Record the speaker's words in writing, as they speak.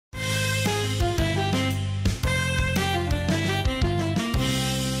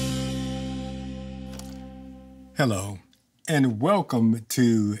Hello, and welcome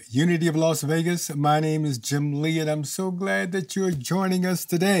to Unity of Las Vegas. My name is Jim Lee, and I'm so glad that you're joining us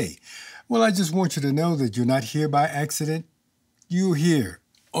today. Well, I just want you to know that you're not here by accident. You're here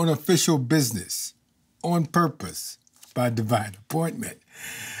on official business, on purpose, by divine appointment.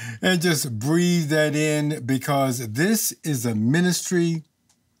 And just breathe that in, because this is a ministry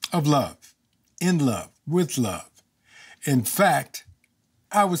of love, in love, with love. In fact,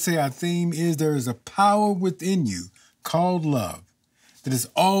 I would say our theme is there is a power within you called love that is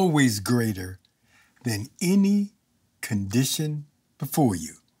always greater than any condition before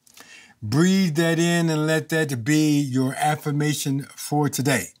you. Breathe that in and let that be your affirmation for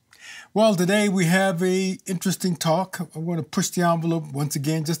today. Well, today we have an interesting talk. I want to push the envelope once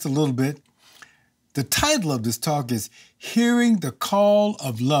again just a little bit. The title of this talk is Hearing the Call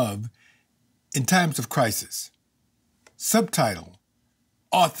of Love in Times of Crisis. Subtitle,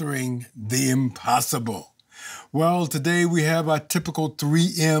 Authoring the Impossible. Well, today we have our typical 3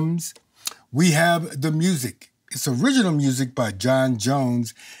 M's. We have the music. It's original music by John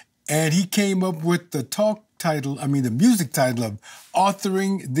Jones, and he came up with the the music title of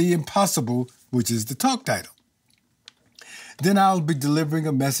Authoring the Impossible, which is the talk title. Then I'll be delivering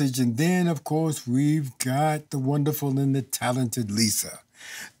a message, and then, of course, we've got the wonderful and the talented Lisa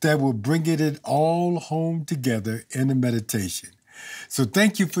that will bring it all home together in a meditation. So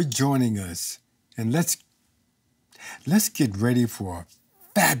thank you for joining us, and let's get ready for a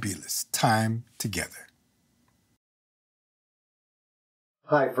fabulous time together.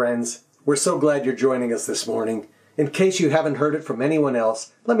 Hi, friends. We're so glad you're joining us this morning. In case you haven't heard it from anyone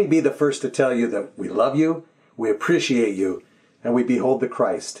else, let me be the first to tell you that we love you, we appreciate you, and we behold the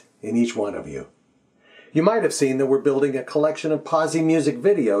Christ in each one of you. You might have seen that we're building a collection of posi-music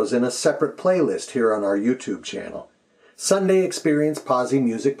videos in a separate playlist here on our YouTube channel. Sunday Experience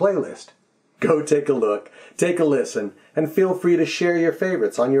Posi-Music Playlist. Go take a look, take a listen, and feel free to share your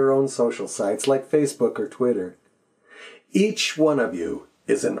favorites on your own social sites like Facebook or Twitter. Each one of you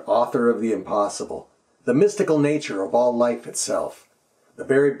is an author of the impossible, the mystical nature of all life itself. The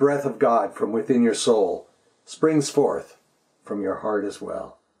very breath of God from within your soul springs forth from your heart as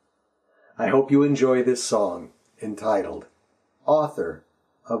well. I hope you enjoy this song entitled, Author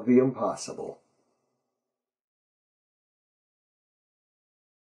of the Impossible.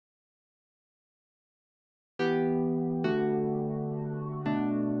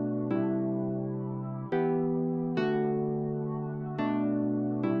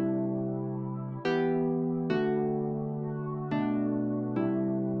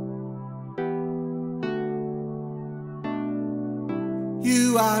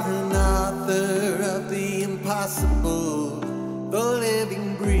 You are an author of the impossible, the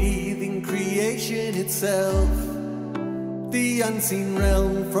living, breathing creation itself, the unseen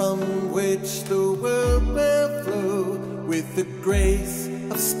realm from which the world will flow with the grace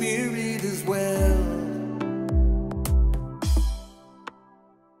of spirit as well.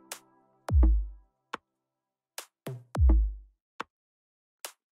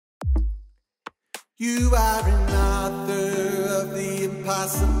 You are an author of the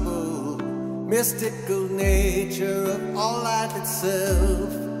impossible, mystical nature of all life itself,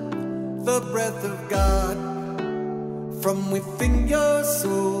 the breath of God from within your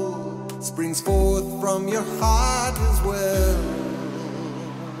soul springs forth from your heart as well.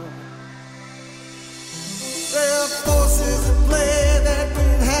 There are forces at play that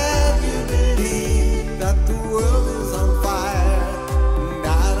would have you believe that the world is on fire and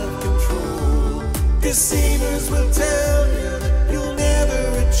out of control. Deceivers will tell you that you'll never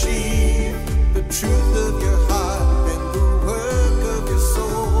achieve the truth of your heart and the work of your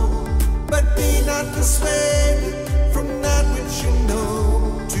soul. But be not persuaded from that which you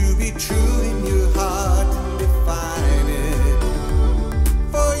know to be true in your heart and define it.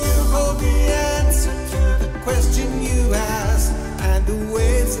 For you hold the answer to the question you ask and the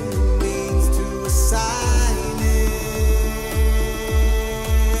ways and the means to assign it.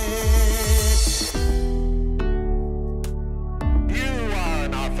 You are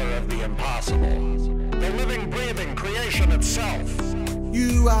an author of the impossible, the living, breathing creation itself.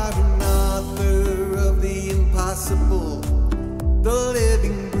 You are an author of the impossible, the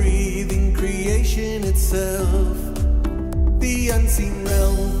living, breathing creation itself, the unseen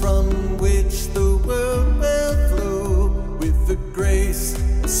realm from which the world will flow with the grace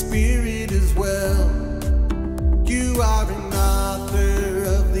of spirit as well. You are an author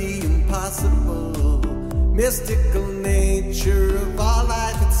of the impossible, mystical nature of all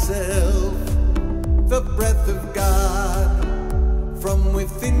life itself, the breath of God from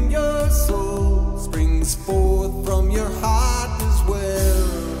within your soul springs forth from your heart as well.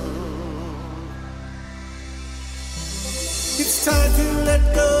 time to let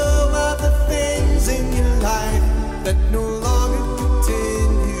go of the things in your life that no longer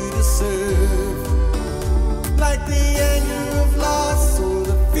continue to serve. Like the anger of loss or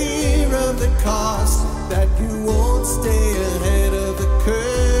the fear of the cost, that you won't stay ahead of the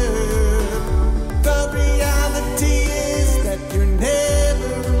curve. The reality is that you're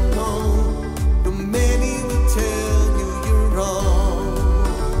never alone, though many will tell you you're wrong.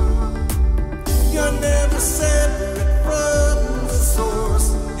 You're never separate from the source.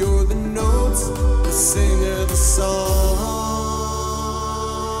 You're the notes, the singer, the song.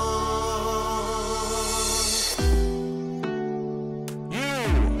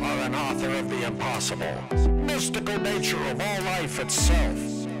 Impossible, mystical nature of all life itself.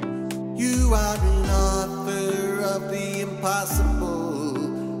 You are an author of the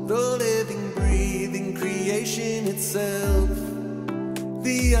impossible, the living, breathing creation itself,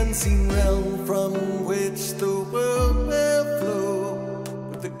 the unseen realm from which the world will flow,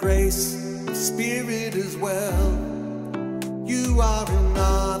 with the grace of spirit as well. You are an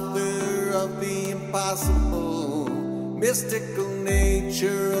author of the impossible, mystical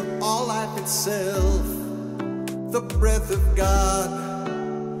nature of all life itself, the breath of God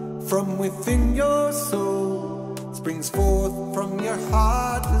from within your soul springs forth from your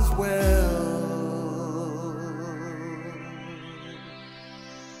heart as well.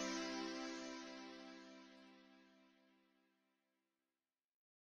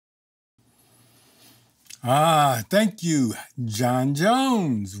 Thank you, John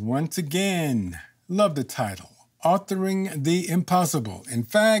Jones. Once again, love the title. Authoring the Impossible. In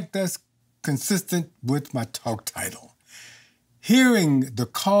fact, that's consistent with my talk title. Hearing the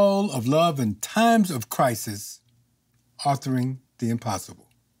call of love in times of crisis, authoring the impossible.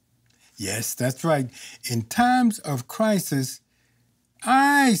 Yes, that's right. In times of crisis,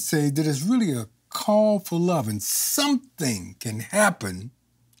 I say that it's really a call for love, and something can happen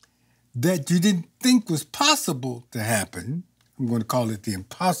that you didn't think was possible to happen. I'm going to call it the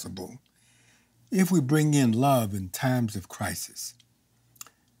impossible. If we bring in love in times of crisis.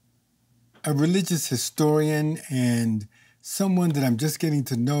 A religious historian and someone that I'm just getting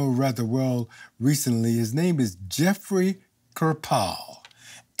to know rather well recently, his name is Jeffrey Kripal.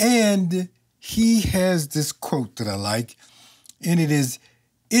 And he has this quote that I like, and it is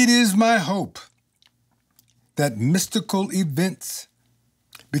my hope that mystical events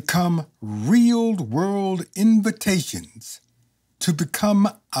become real-world invitations to become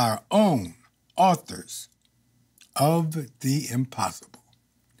our own authors of the impossible.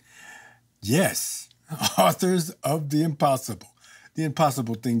 Yes, authors of the impossible. The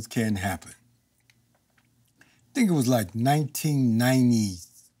impossible things can happen. I think it was like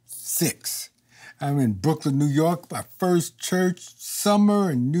 1996. I'm in Brooklyn, New York, my first church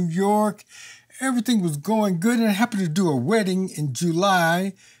summer in New York. Everything was going good, and I happened to do a wedding in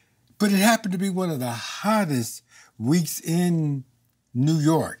July, but it happened to be one of the hottest weeks in New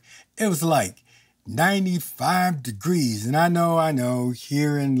York. It was like 95 degrees. And I know,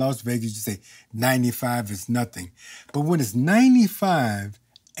 here in Las Vegas, you say 95 is nothing. But when it's 95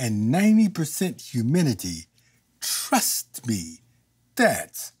 and 90% humidity, trust me,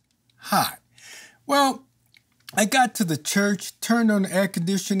 that's hot. Well, I got to the church, turned on the air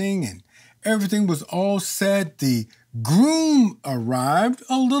conditioning, and everything was all set. The groom arrived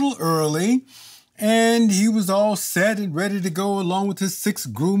a little early, and he was all set and ready to go along with his 6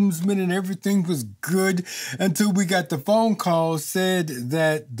 groomsmen, and everything was good until we got the phone call said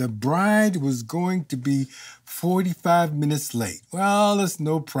that the bride was going to be 45 minutes late. Well, that's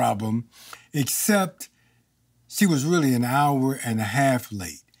no problem, except she was really an hour and a half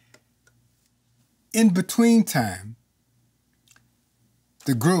late. In between time,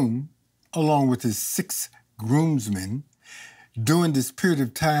 the groom, along with his 6 groomsmen, during this period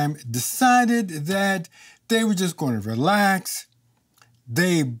of time, decided that they were just going to relax.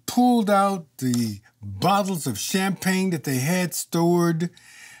 They pulled out the bottles of champagne that they had stored,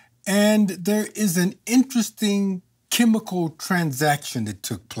 and there is an interesting chemical transaction that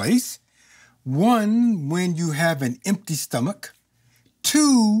took place. 1, when you have an empty stomach.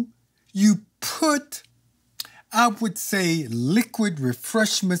 2, you put, I would say, liquid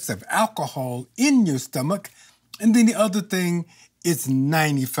refreshments of alcohol in your stomach. And then the other thing, it's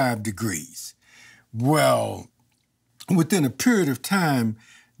 95 degrees. Well, within a period of time,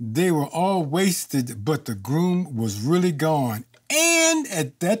 they were all wasted, but the groom was really gone. And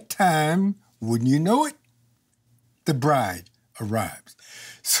at that time, wouldn't you know it, the bride arrives.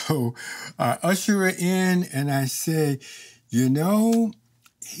 So I usher her in and I say,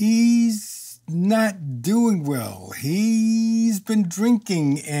 he's not doing well. He's been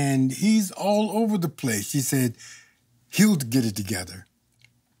drinking and he's all over the place. She said, he'll get it together.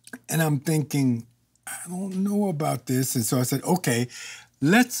 And I'm thinking, I don't know about this. And so I said, okay,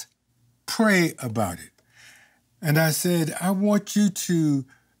 let's pray about it. And I said, I want you to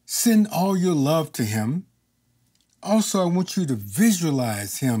send all your love to him. Also, I want you to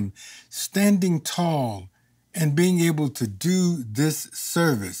visualize him standing tall and being able to do this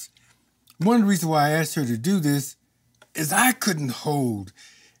service. One of the reasons why I asked her to do this is I couldn't hold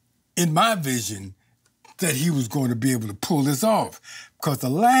in my vision that he was going to be able to pull this off. Because the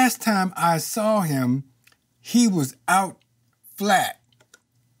last time I saw him, he was out flat,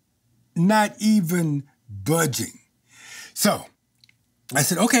 not even budging. So I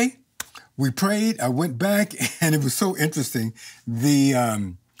said, okay. We prayed. I went back, and it was so interesting.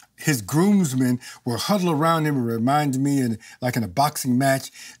 His groomsmen were huddled around him. It reminded me, like in a boxing match,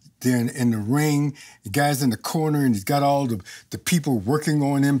 they're in the ring. The guy's in the corner, and he's got all the people working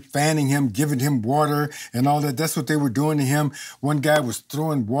on him, fanning him, giving him water and all that. That's what they were doing to him. One guy was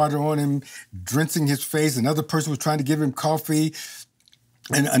throwing water on him, drenching his face. Another person was trying to give him coffee,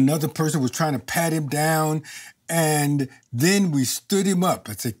 and another person was trying to pat him down. And then we stood him up.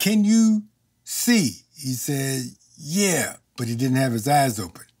 I said, can you see? He said, yeah, but he didn't have his eyes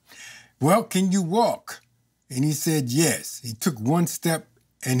open. Well, can you walk? And he said, yes. He took one step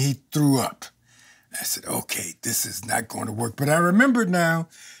and he threw up. I said, okay, this is not going to work. But I remembered now,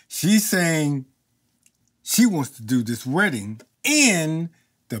 she's saying she wants to do this wedding, and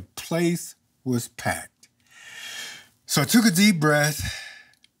the place was packed. So I took a deep breath.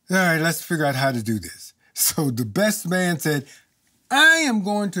 All right, let's figure out how to do this. So the best man said, I am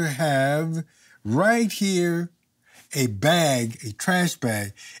going to have right here a bag, a trash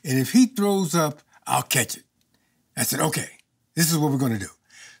bag, and if he throws up, I'll catch it. I said, okay, this is what we're going to do.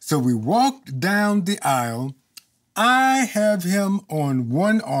 So we walked down the aisle. I have him on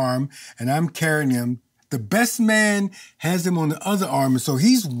one arm, and I'm carrying him. The best man has him on the other arm, and so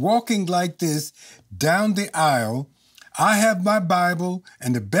he's walking like this down the aisle. I have my Bible,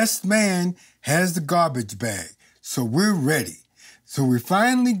 and the best man has the garbage bag. So we're ready. So we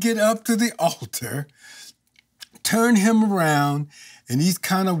finally get up to the altar, turn him around, and he's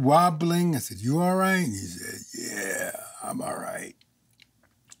kind of wobbling. I said, you all right? And he said, yeah, I'm all right.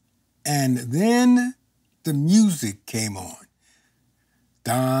 And then the music came on.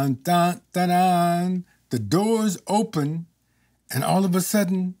 Dun, dun, dun, dun. The doors open, and all of a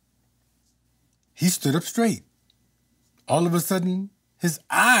sudden, he stood up straight. All of a sudden, his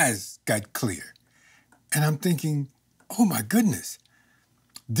eyes got clear. And I'm thinking, oh my goodness,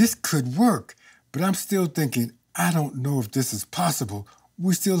 this could work. But I'm still thinking, I don't know if this is possible.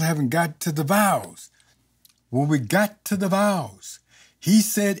 We still haven't got to the vows. When we got to the vows, he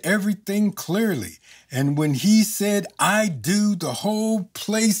said everything clearly. And when he said, I do, the whole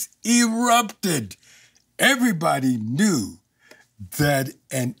place erupted. Everybody knew that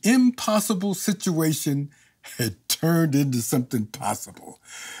an impossible situation had turned into something possible.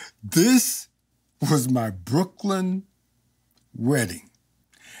 This was my Brooklyn wedding.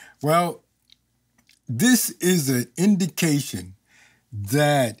 Well, this is an indication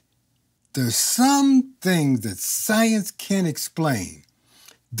that there's some things that science can't explain.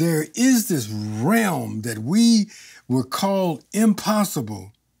 There is this realm that we were called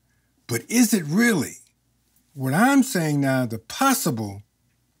impossible, but is it really? What I'm saying now, the possible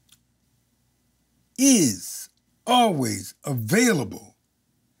is always available,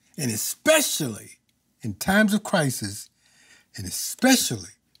 and especially in times of crisis, and especially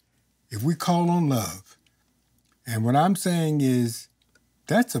if we call on love. And what I'm saying is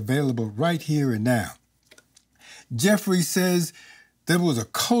that's available right here and now. Jeffrey says there was a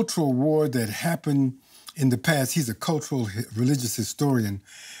cultural war that happened in the past. He's a cultural religious historian.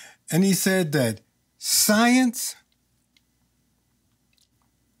 And he said that science,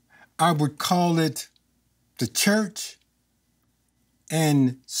 I would call it the church,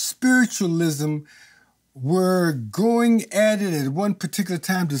 and spiritualism were going at it at one particular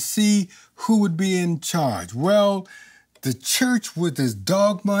time to see who would be in charge. Well, the church with its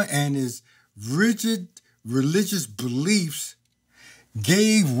dogma and its rigid religious beliefs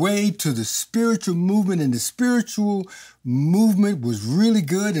gave way to the spiritual movement, and the spiritual movement was really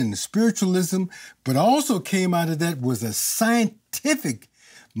good, and the spiritualism, but also came out of that was a scientific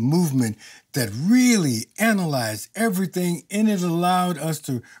movement that really analyzed everything, and it allowed us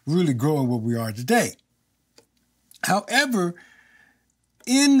to really grow in what we are today. However,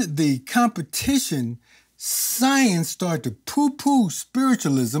 in the competition, science started to poo-poo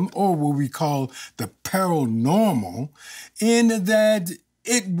spiritualism, or what we call the paranormal, in that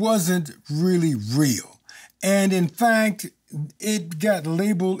it wasn't really real. And in fact, it got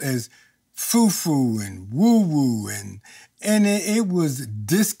labeled as foo-foo and woo-woo, and it was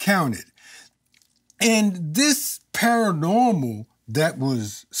discounted. And this paranormal that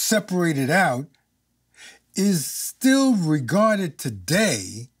was separated out is still regarded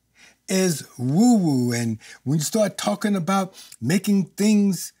today as woo-woo. And when you start talking about making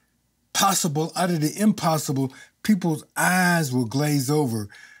things possible out of the impossible, people's eyes will glaze over.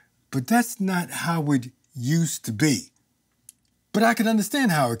 But that's not how it used to be. But I can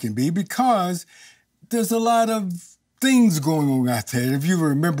understand how it can be because there's a lot of things going on out there. If you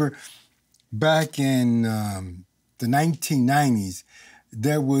remember back in the 1990s,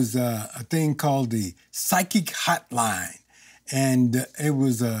 there was a thing called the Psychic Hotline. And it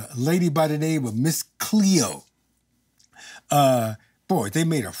was a lady by the name of Miss Cleo. Boy, they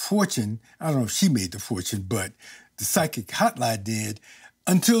made a fortune. I don't know if she made the fortune, but the Psychic Hotline did.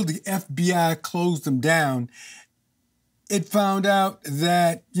 Until the FBI closed them down, it found out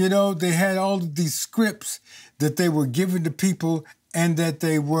that, they had all of these scripts that they were giving to people and that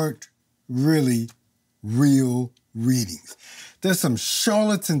they weren't really real readings. There's some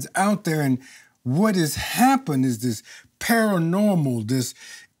charlatans out there, and what has happened is this paranormal, this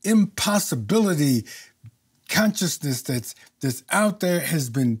impossibility consciousness that's out there has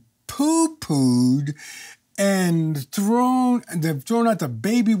been poo-pooed and they've thrown out the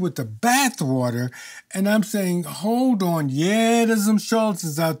baby with the bathwater. And I'm saying, hold on, yeah, there's some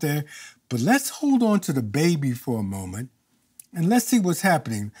charlatans out there, but let's hold on to the baby for a moment and let's see what's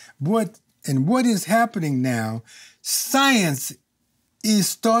happening. What is happening now, science is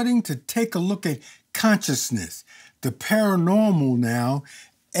starting to take a look at consciousness, the paranormal now,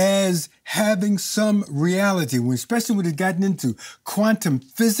 as having some reality, especially when they've gotten into quantum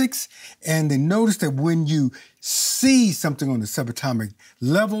physics, and they noticed that when you see something on the subatomic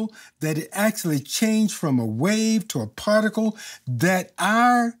level, that it actually changed from a wave to a particle, that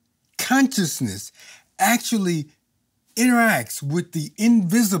our consciousness actually interacts with the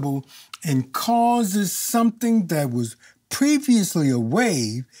invisible and causes something that was previously a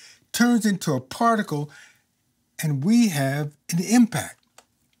wave, turns into a particle, and we have an impact.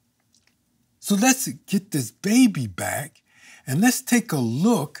 So let's get this baby back and let's take a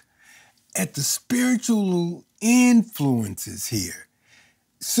look at the spiritual influences here.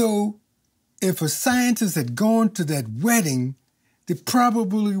 So if a scientist had gone to that wedding, they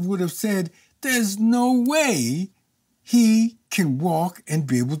probably would have said, there's no way he can walk and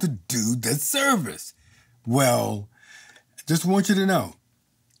be able to do that service. Well, I just want you to know,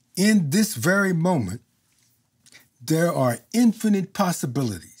 in this very moment, there are infinite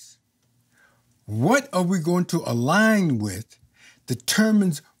possibilities. What are we going to align with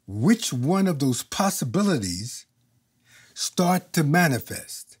determines which one of those possibilities start to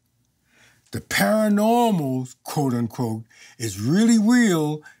manifest. The paranormal, quote unquote, is really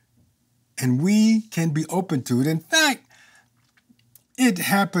real and we can be open to it. In fact, it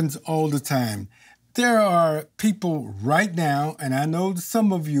happens all the time. There are people right now, and I know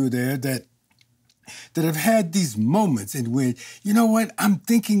some of you there that have had these moments in which, you know what, I'm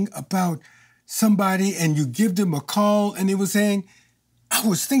thinking about somebody, and you give them a call and they were saying, I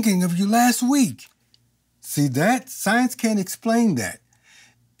was thinking of you last week. See that? Science can't explain that.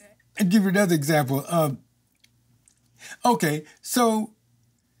 I'll give you another example. Okay, so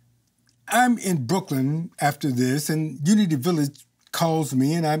I'm in Brooklyn after this, and Unity Village calls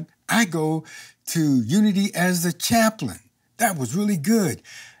me, and I go to Unity as the chaplain. That was really good.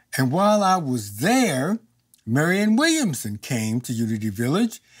 And while I was there, Marianne Williamson came to Unity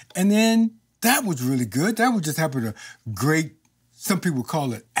Village, and then that was really good. That would just happen a great, some people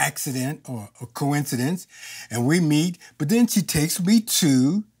call it accident or a coincidence, and we meet, but then she takes me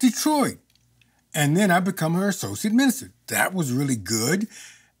to Detroit, and then I become her associate minister. That was really good.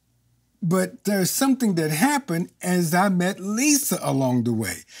 But there's something that happened as I met Lisa along the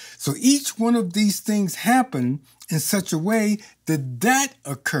way. So each one of these things happened in such a way that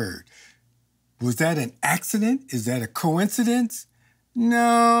occurred. Was that an accident? Is that a coincidence?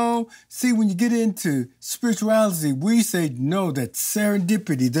 No. See, when you get into spirituality, we say no, that's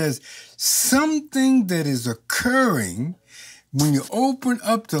serendipity. There's something that is occurring when you open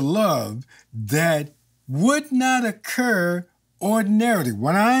up to love that would not occur ordinarily.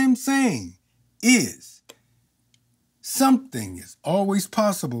 What I'm saying is something is always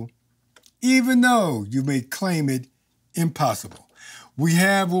possible, even though you may claim it impossible. We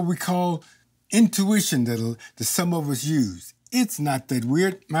have what we call intuition that some of us use. It's not that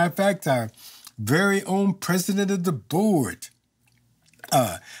weird. Matter of fact, our very own president of the board,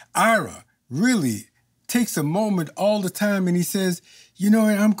 Ira, really takes a moment all the time and he says, you know,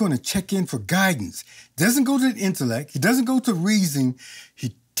 I'm going to check in for guidance. Doesn't go to the intellect. He doesn't go to reason.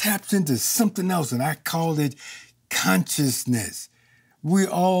 He taps into something else, and I call it consciousness. We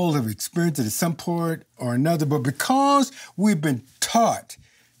all have experienced it at some point or another, but because we've been taught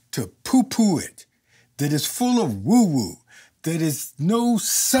to poo-poo it, that it's full of woo-woo, that is no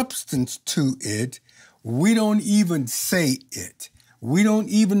substance to it, we don't even say it. We don't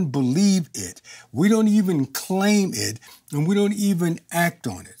even believe it. We don't even claim it, and we don't even act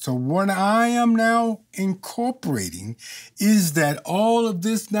on it. So what I am now incorporating is that all of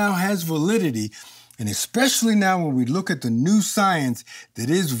this now has validity, and especially now when we look at the new science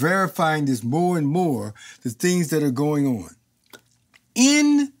that is verifying this more and more, the things that are going on.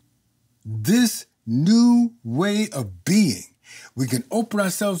 In this new way of being, we can open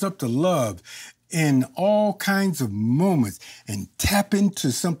ourselves up to love in all kinds of moments and tap into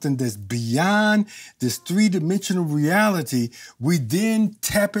something that's beyond this three-dimensional reality. We then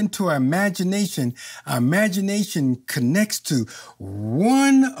tap into our imagination. Our imagination connects to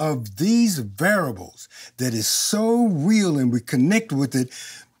one of these variables that is so real, and we connect with it,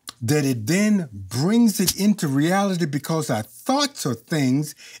 that it then brings it into reality, because our thoughts are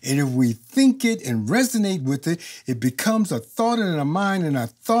things, and if we think it and resonate with it, it becomes a thought in our mind, and our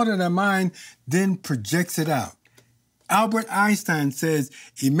thought in our mind then projects it out. Albert Einstein says,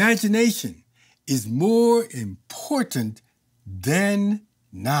 imagination is more important than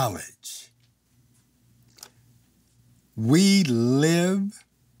knowledge. We live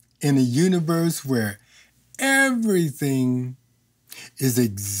in a universe where everything is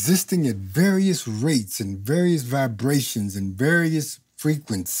existing at various rates and various vibrations and various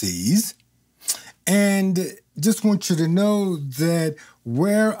frequencies. And just want you to know that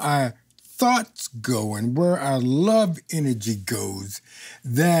where our thoughts go and where our love energy goes,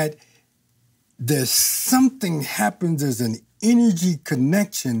 that there's something happens as an energy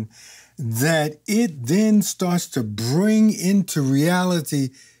connection that it then starts to bring into reality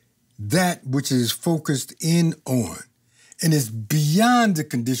that which is focused in on. And it's beyond the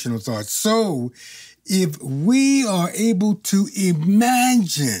conditional thought. So if we are able to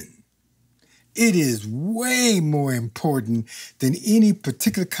imagine, it is way more important than any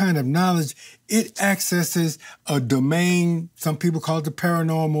particular kind of knowledge. It accesses a domain. Some people call it the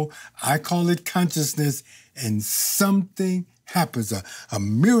paranormal. I call it consciousness. And something happens. A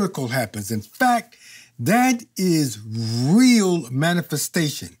miracle happens. In fact, that is real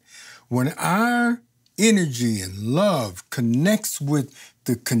manifestation. When our energy and love connects with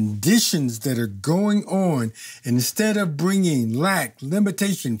the conditions that are going on, and instead of bringing lack,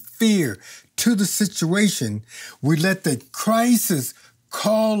 limitation, fear to the situation, we let the crisis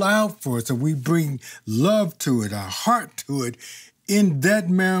call out for us, and we bring love to it, our heart to it. In that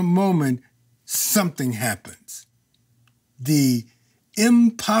moment, something happens. The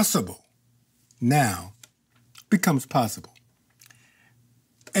impossible now becomes possible.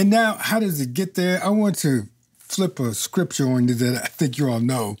 And now, how does it get there? I want to flip a scripture on you that I think you all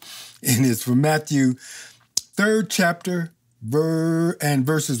know, and it's from Matthew 3rd chapter, and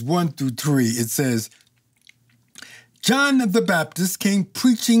verses 1 through 3. It says, John the Baptist came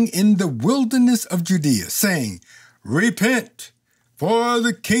preaching in the wilderness of Judea, saying, Repent, for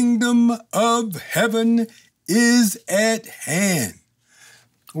the kingdom of heaven is at hand.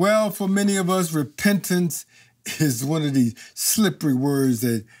 Well, for many of us, repentance is one of these slippery words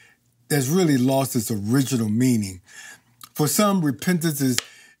that's really lost its original meaning. For some, repentance is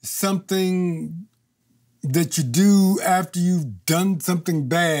something that you do after you've done something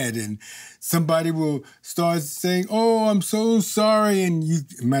bad, and somebody will start saying, oh, I'm so sorry. And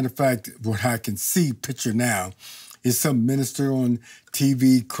matter of fact, what I can picture now is some minister on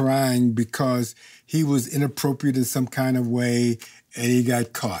TV crying because he was inappropriate in some kind of way and he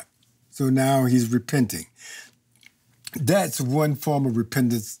got caught. So now he's repenting. That's one form of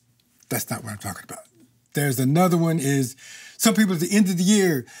repentance. That's not what I'm talking about. There's another one is some people at the end of the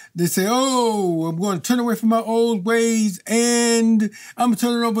year, they say, oh, I'm going to turn away from my old ways and I'm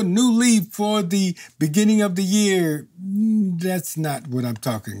turning over a new leaf for the beginning of the year. That's not what I'm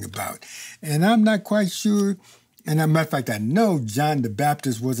talking about. And I'm not quite sure. And as a matter of fact, I know John the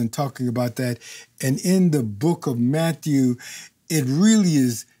Baptist wasn't talking about that. And in the book of Matthew, it really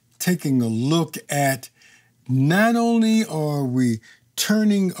is taking a look at not only are we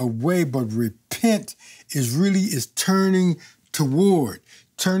turning away, but repent is turning toward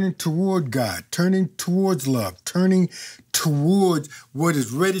God, turning towards love, turning towards what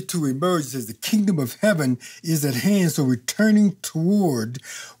is ready to emerge. It says the kingdom of heaven is at hand. So we're turning toward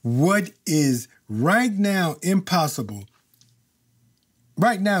what is right now impossible,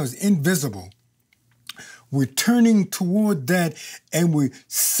 right now is invisible. We're turning toward that, and we're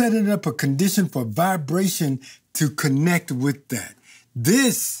setting up a condition for vibration to connect with that.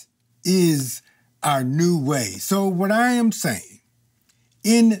 This is our new way. So what I am saying,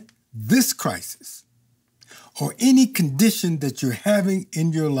 in this crisis, or any condition that you're having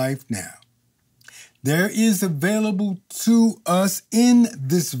in your life now, there is available to us in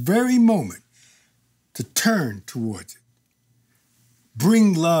this very moment to turn towards it,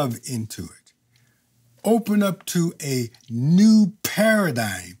 bring love into it, open up to a new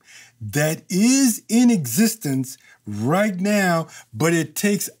paradigm that is in existence right now, but it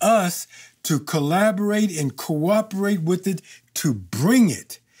takes us to collaborate and cooperate with it to bring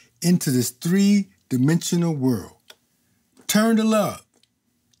it into this three-dimensional world. Turn to love.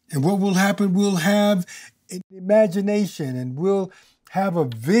 And what will happen, we'll have an imagination and we'll have a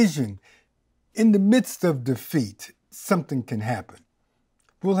vision. In the midst of defeat, something can happen.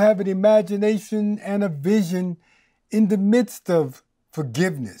 We'll have an imagination and a vision in the midst of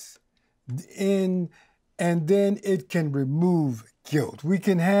forgiveness. And then it can remove guilt. We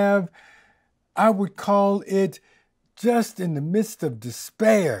can have, I would call it, just in the midst of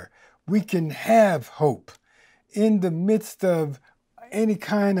despair, we can have hope. In the midst of any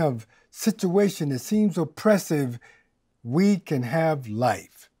kind of situation that seems oppressive, we can have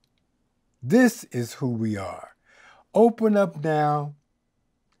life. This is who we are. Open up now,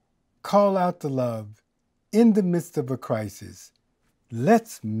 call out to love in the midst of a crisis.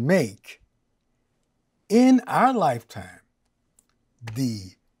 Let's make, in our lifetime,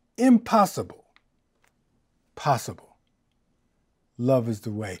 the impossible possible. Love is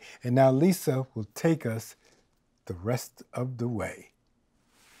the way. And now Lisa will take us the rest of the way.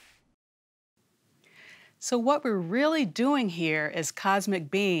 So what we're really doing here as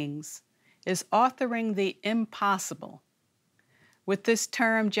cosmic beings is authoring the impossible. With this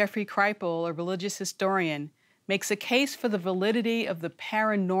term, Jeffrey Kripal, a religious historian, makes a case for the validity of the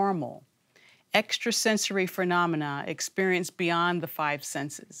paranormal, extrasensory phenomena experienced beyond the five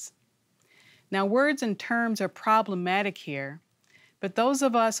senses. Now, words and terms are problematic here, but those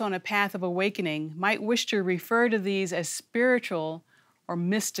of us on a path of awakening might wish to refer to these as spiritual or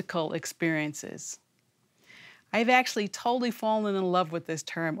mystical experiences. I've actually totally fallen in love with this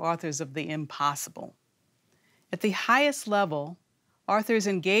term, authors of the impossible. At the highest level, authors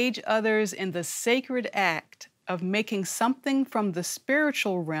engage others in the sacred act of making something from the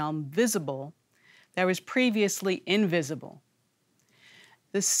spiritual realm visible that was previously invisible.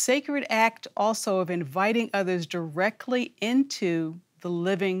 The sacred act also of inviting others directly into the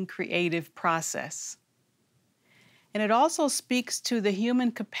living creative process. And it also speaks to the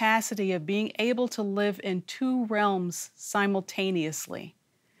human capacity of being able to live in two realms simultaneously,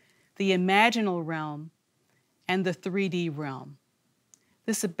 the imaginal realm and the 3D realm.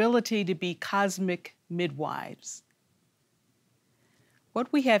 This ability to be cosmic midwives.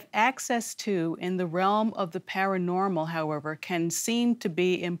 What we have access to in the realm of the paranormal, however, can seem to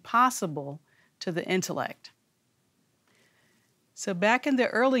be impossible to the intellect. So back in the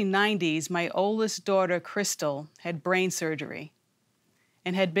early 90s, my oldest daughter, Crystal, had brain surgery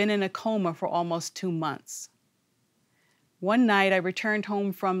and had been in a coma for almost 2 months. One night, I returned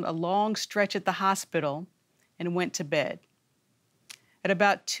home from a long stretch at the hospital and went to bed. At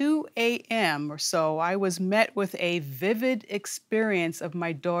about 2 a.m. or so, I was met with a vivid experience of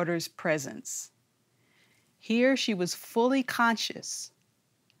my daughter's presence. Here, she was fully conscious,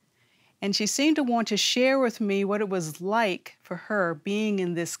 and she seemed to want to share with me what it was like for her being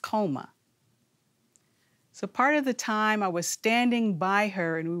in this coma. So part of the time, I was standing by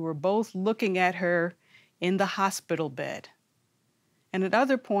her, and we were both looking at her in the hospital bed. And at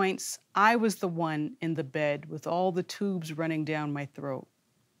other points, I was the one in the bed with all the tubes running down my throat.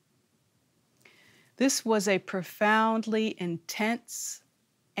 This was a profoundly intense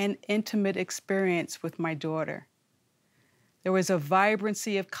and intimate experience with my daughter. There was a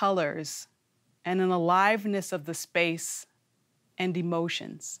vibrancy of colors and an aliveness of the space and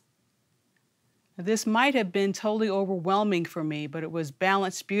emotions. This might have been totally overwhelming for me, but it was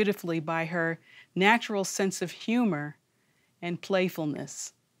balanced beautifully by her natural sense of humor and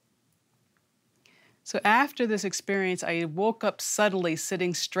playfulness. So after this experience, I woke up suddenly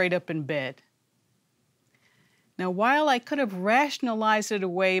sitting straight up in bed. Now, while I could have rationalized it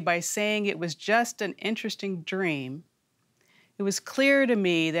away by saying it was just an interesting dream, it was clear to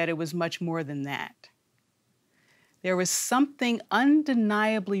me that it was much more than that. There was something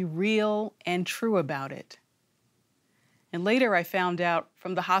undeniably real and true about it. And later I found out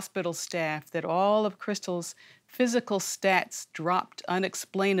from the hospital staff that all of Crystal's physical stats dropped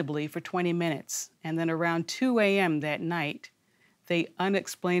unexplainably for 20 minutes, and then around 2 a.m. that night, they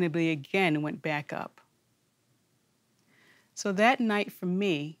unexplainably again went back up. So that night for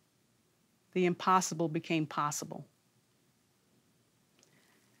me, the impossible became possible.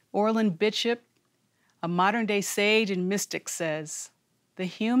 Orland Bishop, a modern-day sage and mystic, says, "The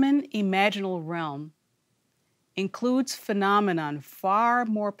human imaginal realm includes phenomenon far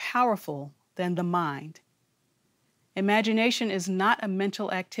more powerful than the mind. Imagination is not a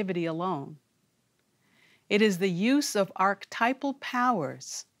mental activity alone. It is the use of archetypal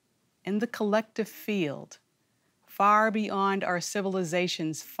powers in the collective field, far beyond our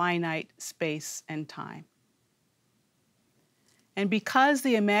civilization's finite space and time." And because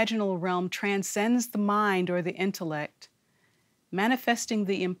the imaginal realm transcends the mind or the intellect, manifesting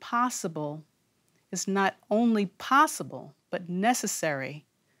the impossible is not only possible, but necessary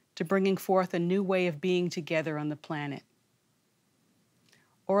to bringing forth a new way of being together on the planet.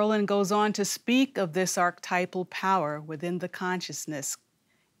 Orland goes on to speak of this archetypal power within the consciousness,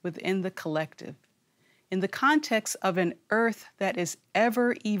 within the collective, in the context of an earth that is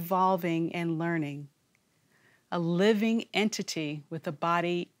ever evolving and learning, a living entity with a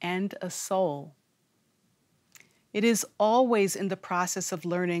body and a soul. It is always in the process of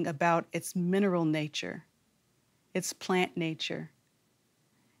learning about its mineral nature, its plant nature,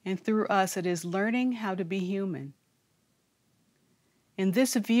 and through us it is learning how to be human. In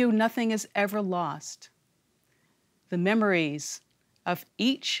this view, nothing is ever lost. The memories of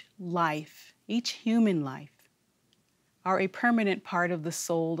each life, each human life, are a permanent part of the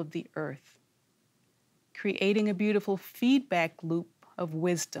soul of the earth, creating a beautiful feedback loop of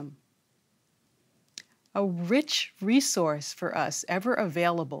wisdom, a rich resource for us, ever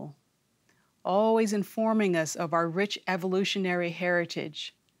available, always informing us of our rich evolutionary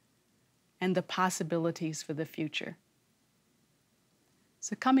heritage and the possibilities for the future.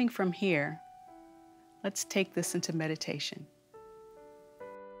 So coming from here, let's take this into meditation.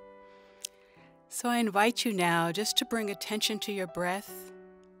 So I invite you now just to bring attention to your breath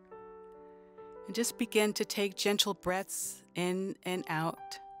and just begin to take gentle breaths in and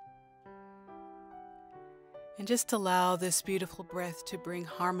out. And just allow this beautiful breath to bring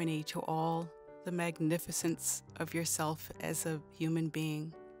harmony to all the magnificence of yourself as a human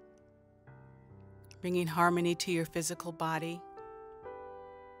being. Bringing harmony to your physical body.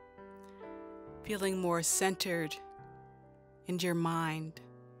 Feeling more centered in your mind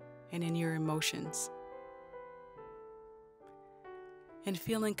and in your emotions. And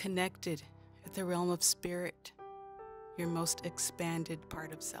feeling connected at the realm of spirit, your most expanded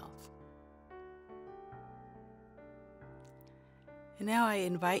part of self. And now I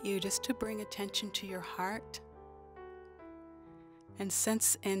invite you just to bring attention to your heart and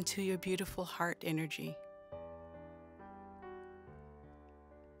sense into your beautiful heart energy.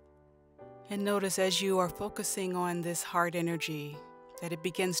 And notice as you are focusing on this heart energy that it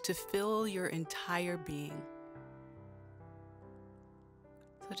begins to fill your entire being.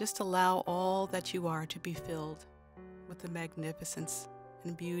 So just allow all that you are to be filled with the magnificence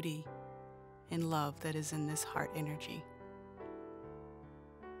and beauty and love that is in this heart energy.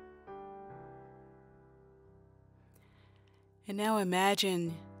 And now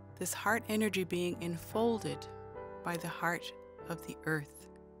imagine this heart energy being enfolded by the heart of the earth,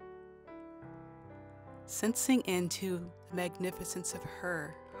 sensing into the magnificence of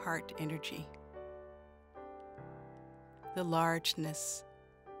her heart energy, the largeness,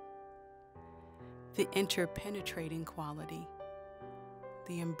 the interpenetrating quality,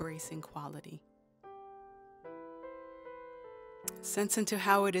 the embracing quality. Sense into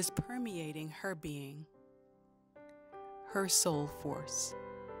how it is permeating her being, her soul force.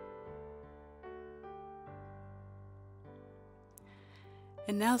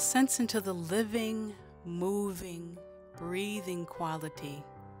 And now sense into the living, moving, breathing quality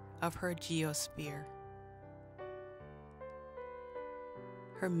of her geosphere,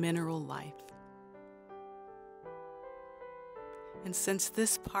 her mineral life. And sense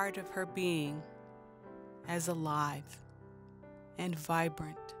this part of her being as alive and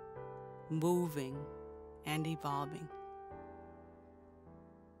vibrant, moving and evolving.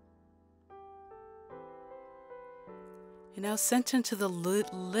 And now sense into the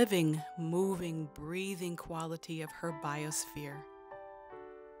living, moving, breathing quality of her biosphere.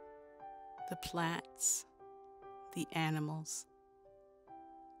 The plants, the animals.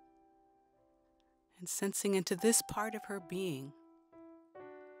 And sensing into this part of her being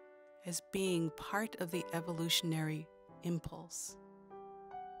as being part of the evolutionary impulse.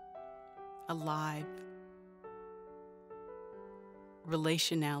 Alive.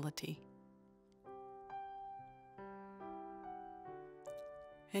 Relationality.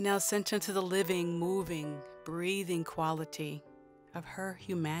 And now sense into the living, moving, breathing quality of her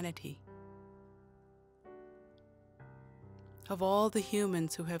humanity. Of all the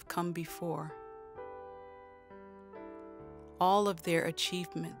humans who have come before. all of their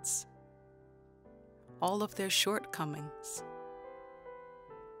achievements, all of their shortcomings.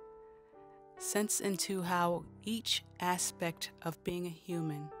 Sense into how each aspect of being a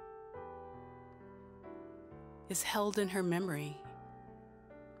human is held in her memory,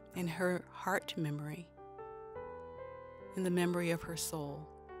 in her heart memory, in the memory of her soul.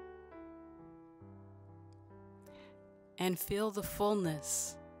 And feel the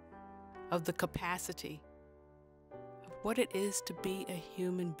fullness of the capacity of what it is to be a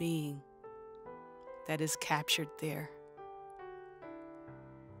human being that is captured there.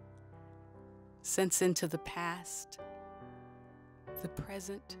 Sense into the past, the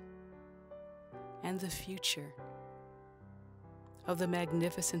present, and the future of the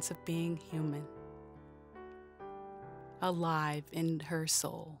magnificence of being human, alive in her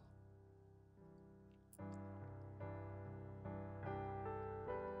soul.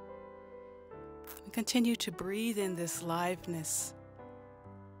 And continue to breathe in this liveness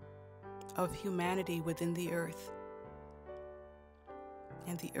of humanity within the earth,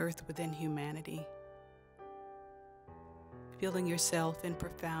 and the earth within humanity. Feeling yourself in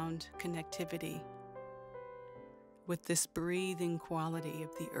profound connectivity with this breathing quality of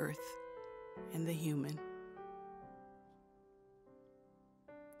the earth and the human.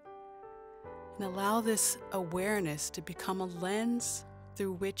 And allow this awareness to become a lens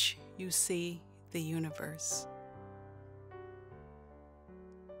through which you see the universe.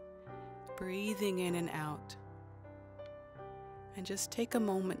 Breathing in and out. And just take a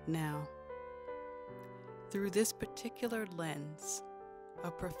moment now, through this particular lens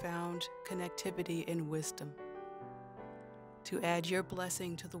of profound connectivity and wisdom, to add your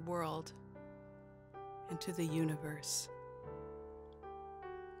blessing to the world and to the universe.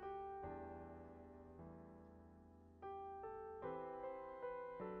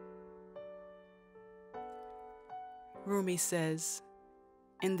 Rumi says,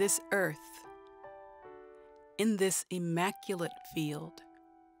 "In this earth, in this immaculate field,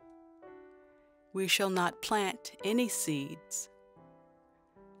 we shall not plant any seeds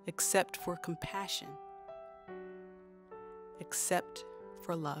except for compassion, except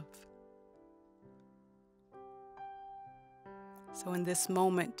for love." So in this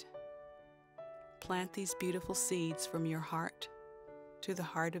moment, plant these beautiful seeds from your heart to the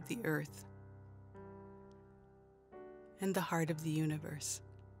heart of the earth and the heart of the universe.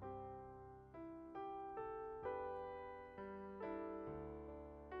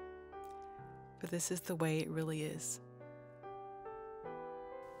 But this is the way it really is.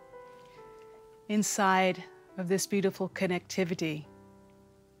 Inside of this beautiful connectivity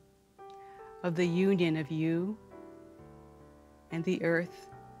of the union of you and the earth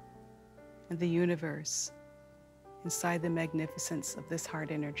and the universe, inside the magnificence of this heart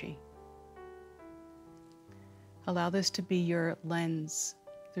energy, allow this to be your lens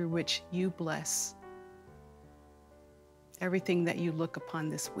through which you bless everything that you look upon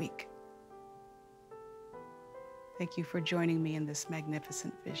this week. Thank you for joining me in this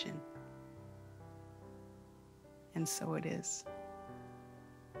magnificent vision. And so it is.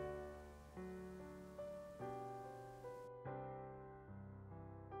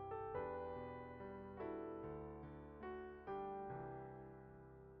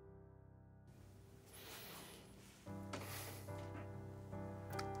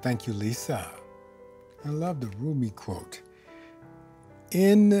 Thank you, Lisa. I love the Rumi quote.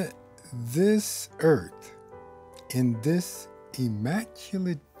 In this earth, in this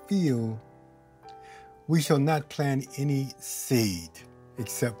immaculate field, we shall not plant any seed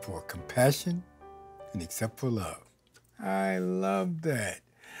except for compassion and except for love. I love that.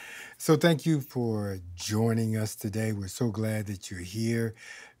 So thank you for joining us today. We're so glad that you're here.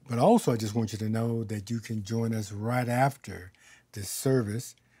 But also, I just want you to know that you can join us right after this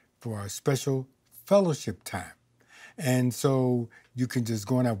service for our special fellowship time. And so you can just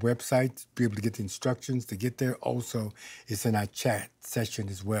go on our website, be able to get the instructions to get there. Also, it's in our chat session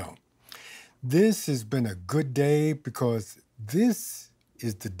as well. This has been a good day because this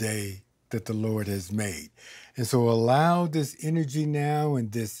is the day that the Lord has made. And so allow this energy now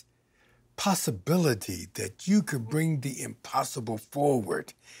and this possibility that you could bring the impossible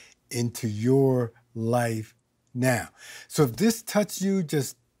forward into your life now. So if this touched you,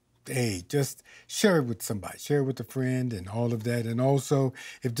 just share it with somebody, share it with a friend and all of that. And also,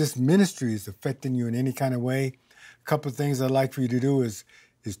 if this ministry is affecting you in any kind of way, a couple of things I'd like for you to do is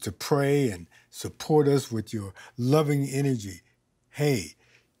to pray and support us with your loving energy. Hey,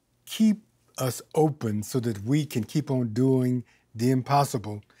 keep us open so that we can keep on doing the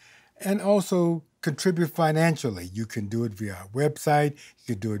impossible. And also contribute financially. You can do it via our website.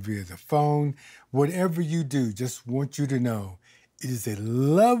 You can do it via the phone. Whatever you do, just want you to know it is a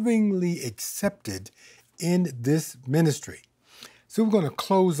lovingly accepted in this ministry. So we're going to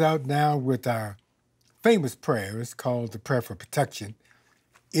close out now with our famous prayer. It's called the Prayer for Protection.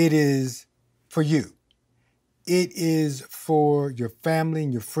 It is for you. It is for your family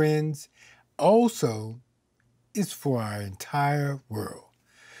and your friends. Also, it's for our entire world.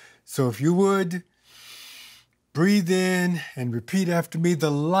 So if you would, breathe in and repeat after me.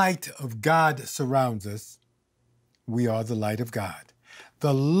 The light of God surrounds us. We are the light of God.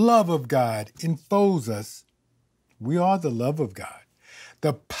 The love of God enfolds us. We are the love of God.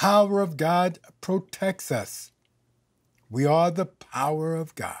 The power of God protects us. We are the power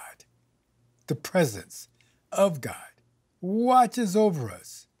of God. The presence of God watches over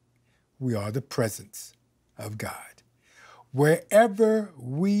us. We are the presence of God. Wherever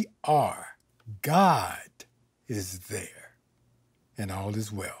we are, God is there, and all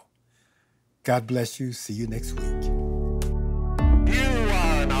is well. God bless you. See you next week. You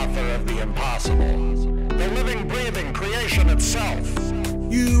are an author of the impossible, the living, breathing creation itself.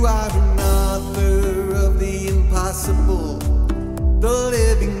 You are an author of the impossible, the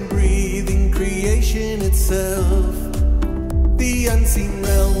living, breathing creation itself, the unseen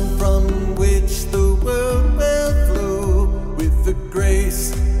realm from which the world will flow with the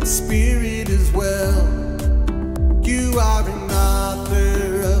grace of Spirit as well. You are an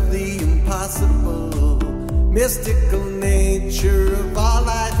author of the impossible, mystical nature of our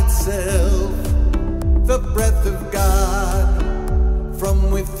life itself, the breath of God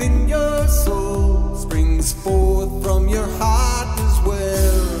from within your soul springs forth from your heart.